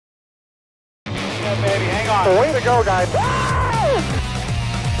Yeah, baby, hang on. Way to go, guys.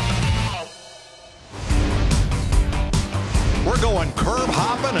 We're going curb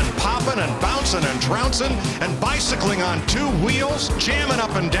hopping and popping and bouncing and trouncing and bicycling on two wheels, jamming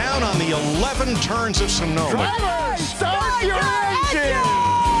up and down on the 11 turns of Sonoma. Drivers, start your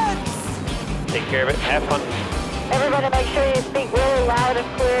engines! Take care of it. Have fun. Everybody make sure you speak really loud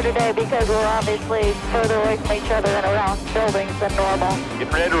and clear today because we're obviously further away from each other and around buildings than normal.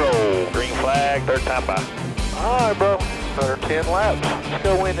 Get ready to roll. Green flag, third time by. All right, bro. Another 10 laps. Let's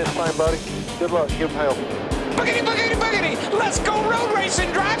go win this thing, buddy. Good luck. Give them hell. Boogity, boogity, boogity! Let's go road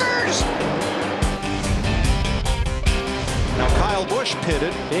racing, drivers! Now Kyle Busch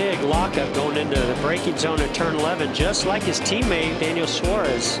pitted. Big lockup going into the braking zone at turn 11, just like his teammate Daniel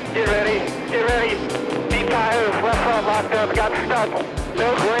Suarez. Get ready. Get ready. Deep tires, left front locked up, got stuck.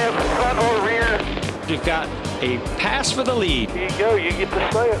 No grip, front or rear. You've got a pass for the lead. Here you go. You get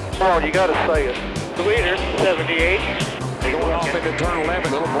to say it. Come on, you got to say it. The leader, 78. Going off into turn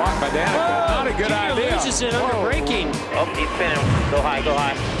 11, little block by Danica. Not a good idea. Loses it under braking. Oh, he's spinning. Go high, go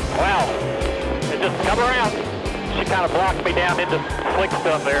high. Wow. It just come around. She kind of blocked me down into slick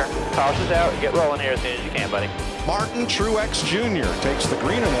stuff there. Cautious out. Get rolling here as soon as you can, buddy. Martin Truex Jr. takes the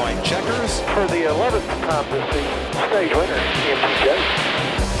green and white checkers. For the 11th time this season, stage winner, MTJ.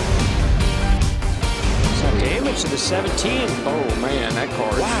 Some damage to the 17. Oh, man, that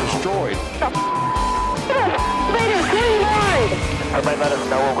car is destroyed. Everybody let us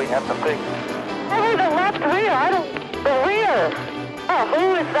know what we have to fix. Oh, the left rear. The rear. Oh,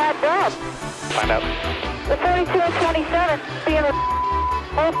 who is that dumb? Find out. The 42 and 27 being a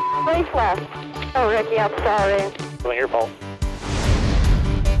whole race left. Oh, Ricky, I'm sorry. It wasn't your fault.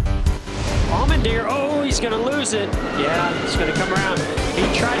 Almendier, oh, he's going to lose it. Yeah, he's going to come around. He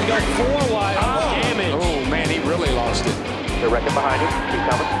tried to go 4 wide. Damage. Oh, man, he really lost it. They're wrecking behind you. Keep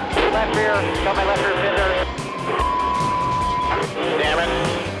coming. Left rear, got my left rear fender. Damn it.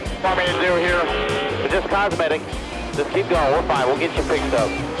 What want me to do here? It's just cosmetic. Just keep going. We're fine. We'll get you fixed up.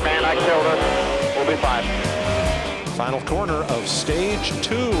 Man, I killed us. We'll be fine. Final corner of stage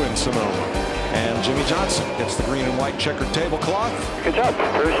 2 in Sonoma. And Jimmy Johnson gets the green and white checkered tablecloth. Good job.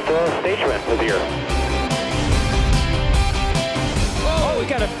 First stage win of the year. Oh, we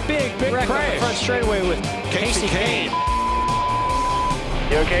got a big wreck on the front straightaway with Casey Kane.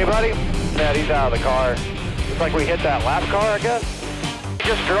 You okay, buddy? Yeah, he's out of the car. Looks like we hit that last car, I guess. He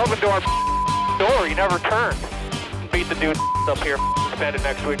just drove into our door. He never turned. Beat the dude up here. Suspended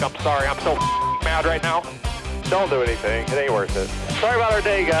next week. I'm sorry. I'm so mad right now. Don't do anything. It ain't worth it. Sorry about our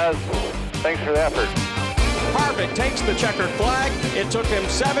day, guys. Thanks for the effort. Harvick takes the checkered flag. It took him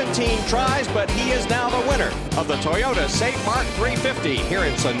 17 tries, but he is now the winner of the Toyota St. Mark 350 here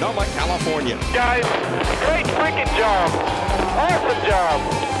in Sonoma, California. Guys, great freaking job. Awesome job.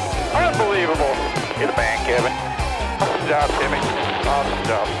 Unbelievable. You're the man, Kevin. Awesome job, Timmy. Awesome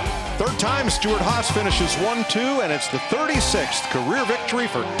job. Third time, Stuart Haas finishes 1-2, and it's the 36th career victory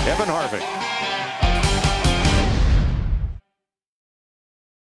for Kevin Harvick.